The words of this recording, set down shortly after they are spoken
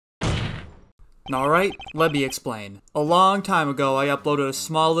Alright, let me explain. A long time ago, I uploaded a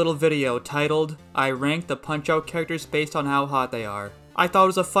small little video titled, I ranked the Punch-Out characters based on how hot they are. I thought it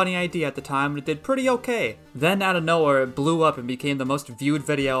was a funny idea at the time, and it did pretty okay. Then out of nowhere, it blew up and became the most viewed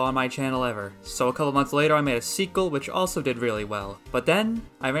video on my channel ever. So a couple months later, I made a sequel, which also did really well. But then,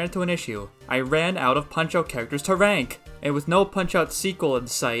 I ran into an issue. I ran out of Punch-Out characters to rank. And with no Punch-Out sequel in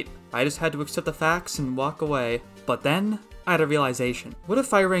sight, I just had to accept the facts and walk away. But then, I had a realization. What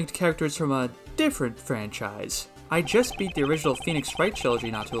if I ranked characters from a different franchise? I just beat the original Phoenix Wright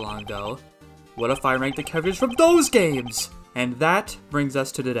trilogy not too long ago. What if I ranked the characters from those games? And that brings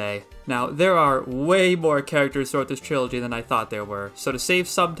us to today. Now, there are way more characters throughout this trilogy than I thought there were, so to save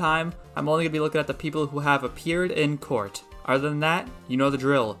some time, I'm only going to be looking at the people who have appeared in court. Other than that, you know the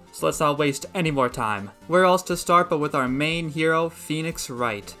drill, so let's not waste any more time. Where else to start but with our main hero, Phoenix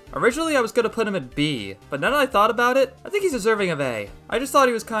Wright. Originally I was going to put him at B, but now that I thought about it, I think he's deserving of A. I just thought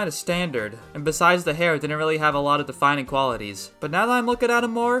he was kind of standard, and besides the hair, didn't really have a lot of defining qualities. But now that I'm looking at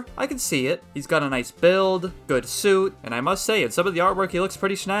him more, I can see it. He's got a nice build, good suit, and I must say, in some of the artwork he looks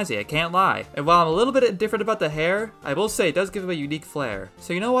pretty snazzy, I can't lie. And while I'm a little bit indifferent about the hair, I will say it does give him a unique flair.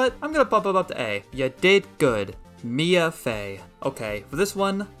 So you know what? I'm going to bump him up to A. You did good. Mia Fey. Okay, for this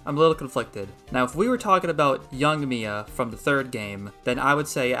one, I'm a little conflicted. Now, if we were talking about young Mia from the third game, then I would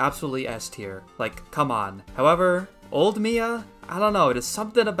say absolutely S tier. Like, come on. However, old Mia, I don't know, it is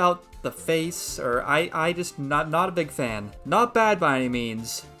something about the face, or I just not a big fan. Not bad by any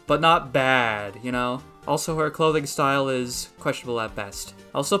means, but not bad, you know? Also, her clothing style is questionable at best.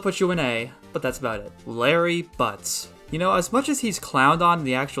 I'll still put you in A, but that's about it. Larry Butts. You know, as much as he's clowned on in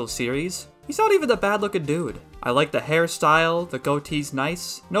the actual series, he's not even a bad looking dude. I like the hairstyle, the goatee's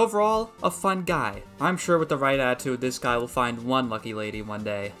nice, and overall, a fun guy. I'm sure with the right attitude, this guy will find one lucky lady one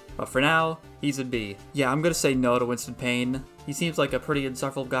day. But for now, he's a B. Yeah, I'm gonna say no to Winston Payne. He seems like a pretty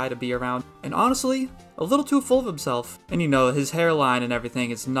insufferable guy to be around, and honestly, a little too full of himself. And you know, his hairline and everything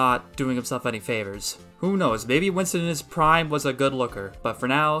is not doing himself any favors. Who knows, maybe Winston in his prime was a good looker, but for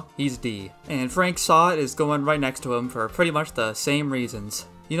now, he's D. And Frank Saw is going right next to him for pretty much the same reasons.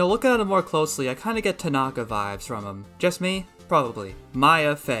 You know, looking at him more closely, I kinda get Tanaka vibes from him. Just me? Probably.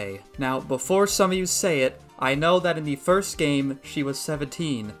 Maya Fey. Now, before some of you say it, I know that in the first game, she was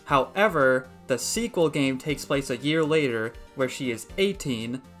 17. However, the sequel game takes place a year later, where she is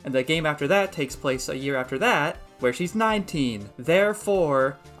 18, and the game after that takes place a year after that, where she's 19.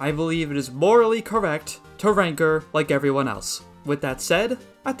 Therefore, I believe it is morally correct to rank her like everyone else. With that said,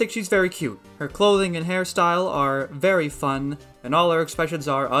 I think she's very cute. Her clothing and hairstyle are very fun, and all her expressions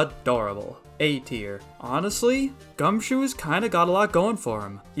are adorable. A tier. Honestly, Gumshoe's kinda got a lot going for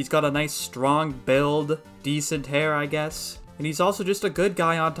him. He's got a nice strong build, decent hair I guess, and he's also just a good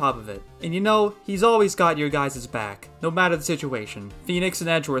guy on top of it. And you know, he's always got your guys' back, no matter the situation. Phoenix and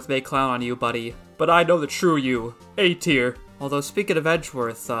Edgeworth may clown on you, buddy, but I know the true you. A tier. Although, speaking of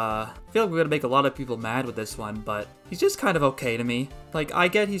Edgeworth, I feel like we're gonna make a lot of people mad with this one, but he's just kind of okay to me. Like, I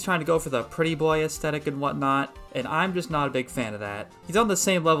get he's trying to go for the pretty boy aesthetic and whatnot, and I'm just not a big fan of that. He's on the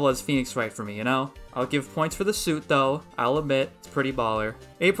same level as Phoenix Wright for me, you know? I'll give points for the suit, though. I'll admit, it's pretty baller.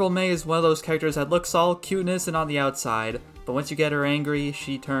 April May is one of those characters that looks all cuteness and on the outside, but once you get her angry,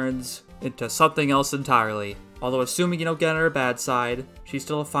 she turns into something else entirely. Although assuming you don't get on her bad side, she's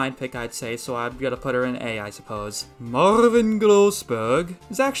still a fine pick I'd say, so I'm gonna put her in A, I suppose. Marvin Grossberg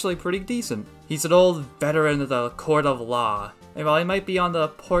is actually pretty decent. He's an old veteran of the court of law, and while he might be on the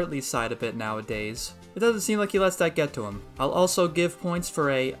portly side a bit nowadays, it doesn't seem like he lets that get to him. I'll also give points for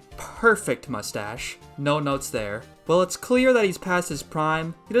a perfect mustache. No notes there. Well, it's clear that he's past his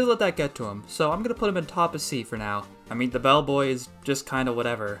prime. He doesn't let that get to him, so I'm gonna put him in top of C for now. I mean, the bellboy is just kinda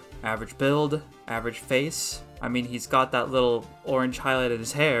whatever. Average build, average face. I mean, he's got that little orange highlight in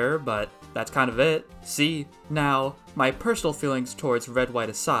his hair, but that's kind of it. C. Now, my personal feelings towards Red White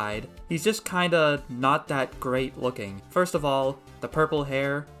aside, he's just kinda not that great looking. First of all, the purple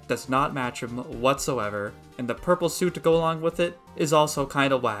hair does not match him whatsoever, and the purple suit to go along with it is also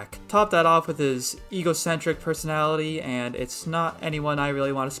kinda whack. Top that off with his egocentric personality, and it's not anyone I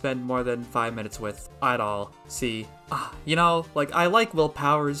really want to spend more than 5 minutes with at all. C. You know, like, I like Will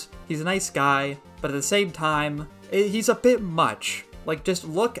Powers, he's a nice guy, but at the same time, he's a bit much. Like, just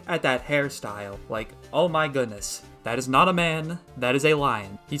look at that hairstyle. Like, oh my goodness. That is not a man, that is a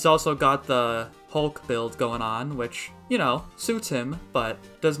lion. He's also got the Hulk build going on, which, you know, suits him, but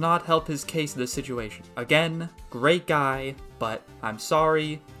does not help his case in this situation. Again, great guy, but I'm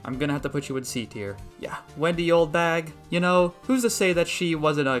sorry, I'm gonna have to put you in C tier. Yeah, Wendy Old Bag, you know, who's to say that she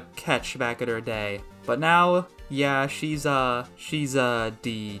wasn't a catch back in her day? But now, yeah, she's a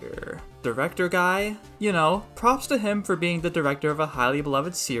D tier. Director guy, you know, props to him for being the director of a highly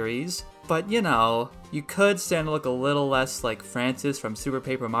beloved series, But you know, you could stand to look a little less like Francis from Super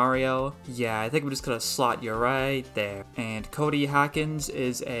Paper Mario. Yeah, I think I'm just gonna slot you right there. And Cody Hawkins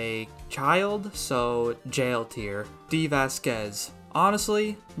is a child, so jail tier. D. Vasquez.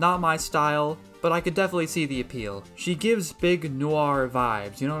 Honestly, not my style, but I could definitely see the appeal. She gives big noir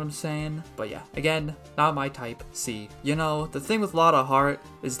vibes, you know what I'm saying? But yeah, again, not my type, C. You know, the thing with Lotta Hart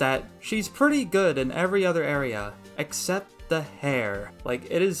is that she's pretty good in every other area, except the hair.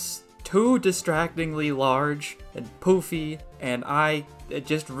 Like, it is too distractingly large and poofy, and it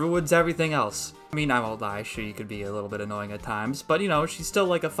just ruins everything else. I mean, I won't lie, she could be a little bit annoying at times, but you know, she's still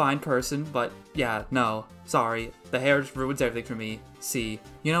like a fine person, but yeah, no, sorry. The hair just ruins everything for me. C.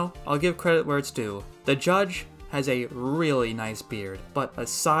 You know, I'll give credit where it's due. The judge has a really nice beard, but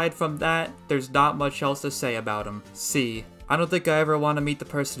aside from that, there's not much else to say about him. C. I don't think I ever want to meet the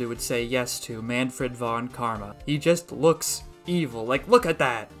person who would say yes to Manfred von Karma. He just looks evil. Like, look at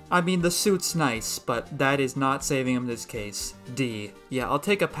that! I mean, the suit's nice, but that is not saving him in this case. D. Yeah, I'll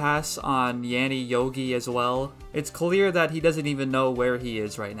take a pass on Yanni Yogi as well. It's clear that he doesn't even know where he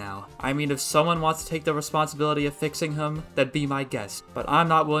is right now. I mean, if someone wants to take the responsibility of fixing him, that'd be my guest. But I'm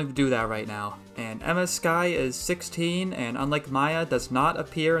not willing to do that right now. And Emma Skye is 16, and unlike Maya, does not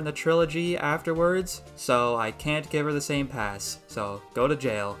appear in the trilogy afterwards, so I can't give her the same pass. So, go to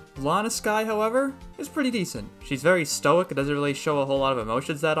jail. Lana Skye, however, is pretty decent. She's very stoic and doesn't really show a whole lot of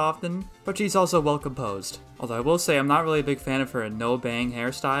emotions that often, but she's also well composed. Although I will say I'm not really a big fan of her no-bang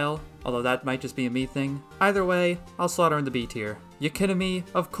hairstyle, although that might just be a me thing. Either way, I'll slot her in the B tier. You kidding me?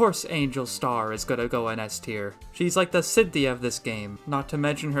 Of course Angel Star is gonna go in S tier. She's like the Cynthia of this game. Not to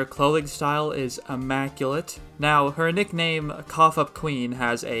mention her clothing style is immaculate. Now, her nickname, Cough Up Queen,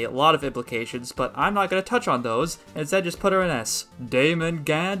 has a lot of implications, but I'm not gonna touch on those, instead just put her in S. Damon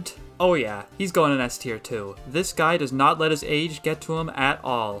Gant? Oh yeah, he's going in S tier too. This guy does not let his age get to him at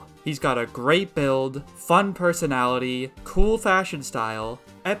all. He's got a great build, fun personality, cool fashion style,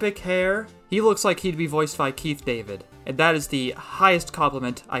 epic hair. He looks like he'd be voiced by Keith David, and that is the highest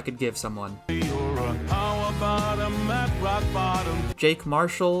compliment I could give someone. Jake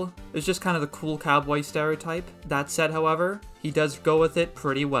Marshall is just kind of the cool cowboy stereotype. That said, however, he does go with it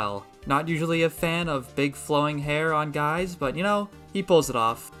pretty well. Not usually a fan of big flowing hair on guys, but you know, he pulls it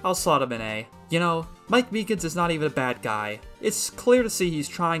off. I'll slot him in A. You know, Mike Meekins is not even a bad guy. It's clear to see he's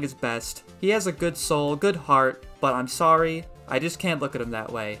trying his best. He has a good soul, good heart, but I'm sorry, I just can't look at him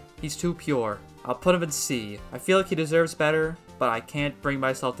that way. He's too pure. I'll put him in C. I feel like he deserves better, but I can't bring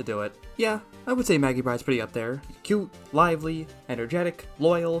myself to do it. Yeah, I would say Maggie Bride's pretty up there. Cute, lively, energetic,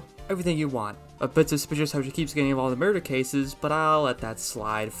 loyal, everything you want. A bit suspicious how she keeps getting involved in murder cases, but I'll let that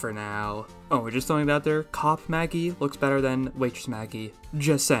slide for now. Oh, we're just throwing it out there, Cop Maggie looks better than Waitress Maggie.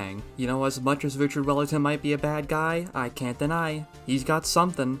 Just saying. You know, as much as Richard Wellington might be a bad guy, I can't deny, he's got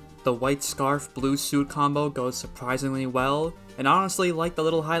something. The white scarf, blue suit combo goes surprisingly well, and honestly like the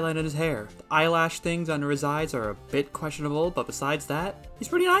little highlight in his hair. The eyelash things under his eyes are a bit questionable, but besides that, he's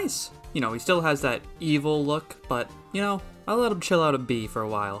pretty nice. You know, he still has that evil look, but, you know, I'll let him chill out a B for a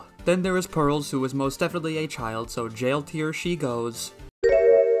while. Then there is Pearls, who is most definitely a child, so jail tier she goes.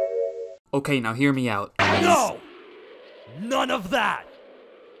 Okay, now hear me out. No! None of that!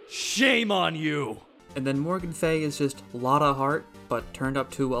 Shame on you! And then Morgan Fay is just Lotta Hart, but turned up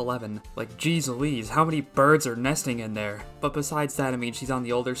to 11. Like, geez Louise, how many birds are nesting in there? But besides that, I mean, she's on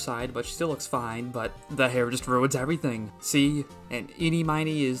the older side, but she still looks fine, but the hair just ruins everything. See? And Eenie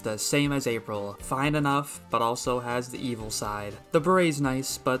Miney is the same as April. Fine enough, but also has the evil side. The beret's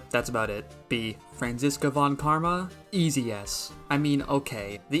nice, but that's about it. B. Franziska von Karma? Easy S. I mean,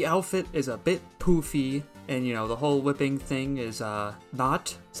 okay, the outfit is a bit poofy, and you know, the whole whipping thing is,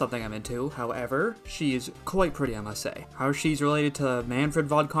 not something I'm into. However, she is quite pretty, I must say. How she's related to Manfred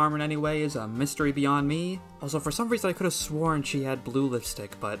von Karma in any way is a mystery beyond me. Also, for some reason I could have sworn she had blue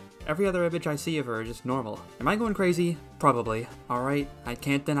lipstick, but every other image I see of her is just normal. Am I going crazy? Probably. Alright, I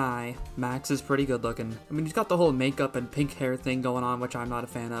can't deny. Max is pretty good looking. I mean, he's got the whole makeup and pink hair thing going on, which I'm not a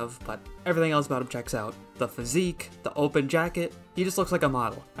fan of, but everything else about him checks out. The physique, the open jacket, he just looks like a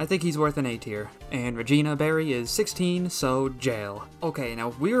model. I think he's worth an A tier. And Regina Berry is 16, so jail. Okay,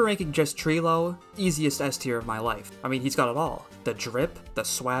 now we were ranking just Trilo, easiest S tier of my life. I mean, he's got it all. The drip, the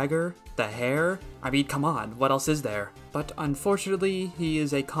swagger, the hair. I mean, come on, what else is there? But unfortunately, he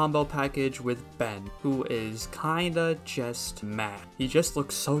is a combo package with Ben, who is kinda just mad. He just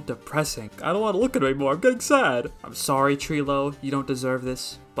looks so depressing. I don't want to look at him anymore, I'm getting sad. I'm sorry, Trilo, you don't deserve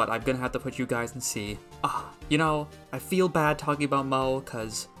this, but I'm gonna have to put you guys in C. You know, I feel bad talking about Mo,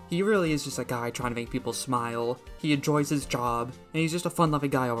 cause He really is just a guy trying to make people smile. He enjoys his job, and he's just a fun-loving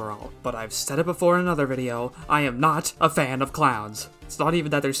guy overall. But I've said it before in another video, I am not a fan of clowns. It's not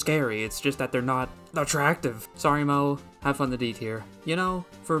even that they're scary, it's just that they're not attractive. Sorry, Mo. Have fun the D tier. You know,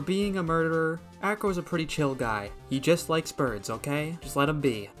 for being a murderer, Acro's a pretty chill guy. He just likes birds, okay? Just let him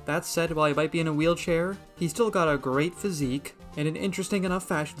be. That said, while he might be in a wheelchair, he's still got a great physique and an interesting enough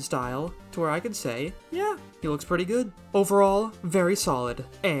fashion style to where I can say, yeah, he looks pretty good. Overall, very solid.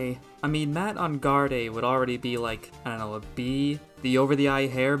 A. I mean, Matt on guard A would already be like, I don't know, a B. The over-the-eye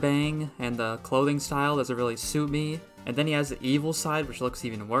hair bang and the clothing style doesn't really suit me. And then he has the evil side, which looks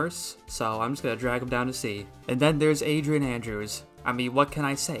even worse, so I'm just gonna drag him down to C. And then there's Adrian Andrews. I mean, what can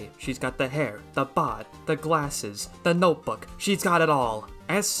I say? She's got the hair, the bod, the glasses, the notebook. She's got it all.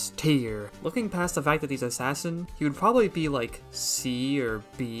 S tier. Looking past the fact that he's assassin, he would probably be like C or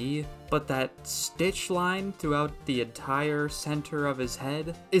B, but that stitch line throughout the entire center of his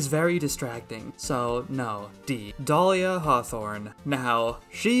head is very distracting, so no, D. Dahlia Hawthorne. Now,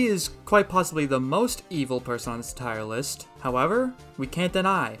 she is quite possibly the most evil person on this entire list. However, we can't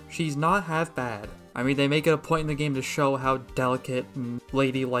deny, she's not half bad. I mean, they make it a point in the game to show how delicate and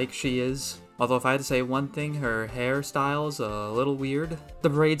ladylike she is. Although if I had to say one thing, her hairstyle's a little weird. The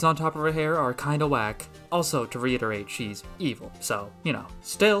braids on top of her hair are kinda whack. Also, to reiterate, she's evil, so, you know.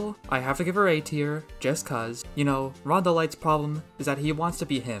 Still, I have to give her A tier, just cause, you know, Rhonda Light's problem is that he wants to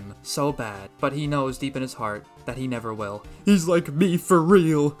be him so bad, but he knows deep in his heart that he never will. He's like me for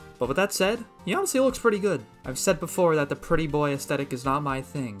real! But with that said, he honestly looks pretty good. I've said before that the pretty boy aesthetic is not my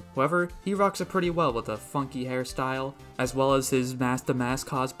thing. However, he rocks it pretty well with a funky hairstyle, as well as his Mask to Mask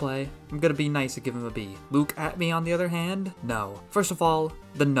cosplay. I'm gonna be nice and give him a B. Luke Atme, on the other hand? No. First of all,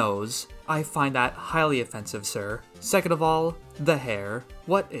 the nose. I find that highly offensive, sir. Second of all, the hair.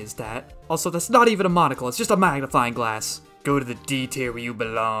 What is that? Also, that's not even a monocle, it's just a magnifying glass. Go to the D tier where you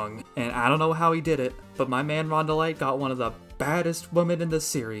belong. And I don't know how he did it, but my man Rhonda Light got one of the baddest women in the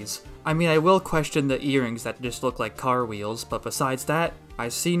series. I mean, I will question the earrings that just look like car wheels, but besides that, I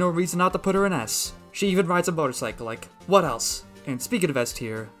see no reason not to put her in S. She even rides a motorcycle, like, what else? And speaking of S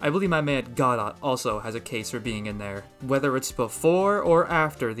tier, I believe my man Godot also has a case for being in there. Whether it's before or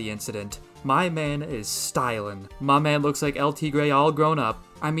after the incident, my man is stylin'. My man looks like LT Gray all grown up.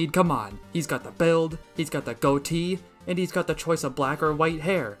 I mean, come on. He's got the build, he's got the goatee, and he's got the choice of black or white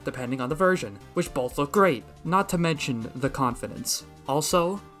hair, depending on the version, which both look great, not to mention the confidence.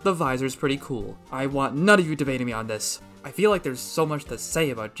 Also, the visor's pretty cool. I want none of you debating me on this. I feel like there's so much to say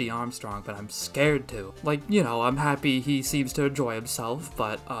about G. Armstrong, but I'm scared to. Like, you know, I'm happy he seems to enjoy himself,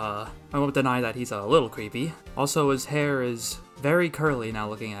 but, I won't deny that he's a little creepy. Also, his hair is very curly now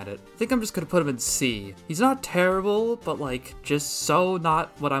looking at it. I think I'm just gonna put him in C. He's not terrible, but like, just so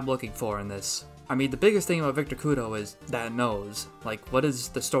not what I'm looking for in this. I mean, the biggest thing about Victor Kudo is that nose. Like, what is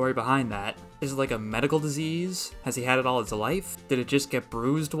the story behind that? Is it like a medical disease? Has he had it all his life? Did it just get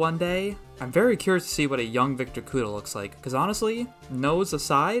bruised one day? I'm very curious to see what a young Victor Kudo looks like, because honestly, nose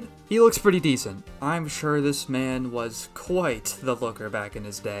aside, he looks pretty decent. I'm sure this man was quite the looker back in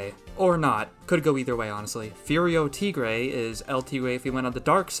his day. Or not. Could go either way, honestly. Furio Tigre is El Tigre if he went on the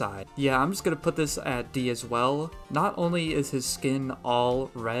dark side. Yeah, I'm just gonna put this at D as well. Not only is his skin all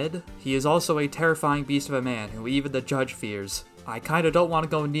red, he is also a terrifying beast of a man who even the judge fears. I kinda don't want to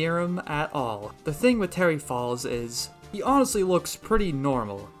go near him at all. The thing with Terry Falls is, he honestly looks pretty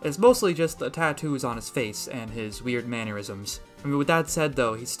normal. It's mostly just the tattoos on his face and his weird mannerisms. I mean, with that said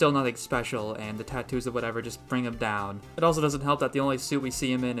though, he's still nothing special, and the tattoos or whatever just bring him down. It also doesn't help that the only suit we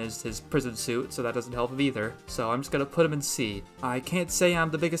see him in is his prison suit, so that doesn't help him either. So I'm just gonna put him in C. I can't say I'm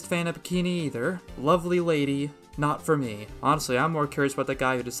the biggest fan of Bikini either. Lovely lady, not for me. Honestly, I'm more curious about the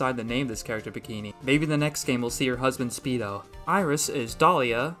guy who decided to name this character Bikini. Maybe in the next game we'll see her husband Speedo. Iris is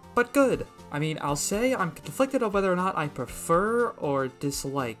Dahlia, but good. I mean, I'll say I'm conflicted on whether or not I prefer or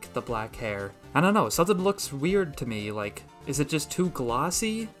dislike the black hair. I don't know, something looks weird to me, like, is it just too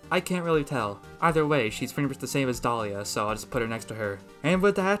glossy? I can't really tell. Either way, she's pretty much the same as Dahlia, so I'll just put her next to her. And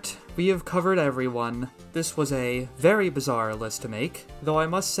with that, we have covered everyone. This was a very bizarre list to make, though I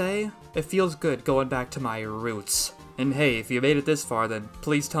must say, it feels good going back to my roots. And hey, if you made it this far, then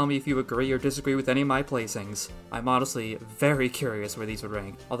please tell me if you agree or disagree with any of my placings. I'm honestly very curious where these would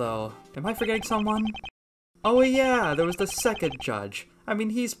rank. Although, am I forgetting someone? Oh yeah, there was the second judge. I mean,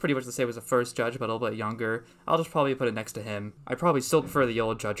 he's pretty much the same as the first judge, but a little bit younger. I'll just probably put it next to him. I probably still prefer the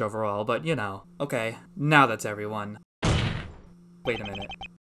old judge overall, but you know. Okay, now that's everyone. Wait a minute.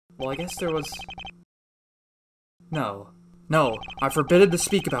 Well, I guess there was... No, I'm forbidden to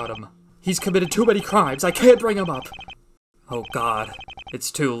speak about him. He's committed too many crimes, I can't bring him up. Oh god,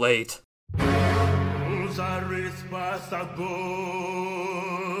 it's too late.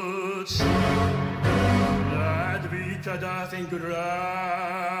 roots. That we could think could run.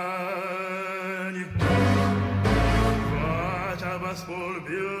 What a blissful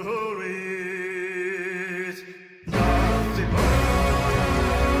beauty.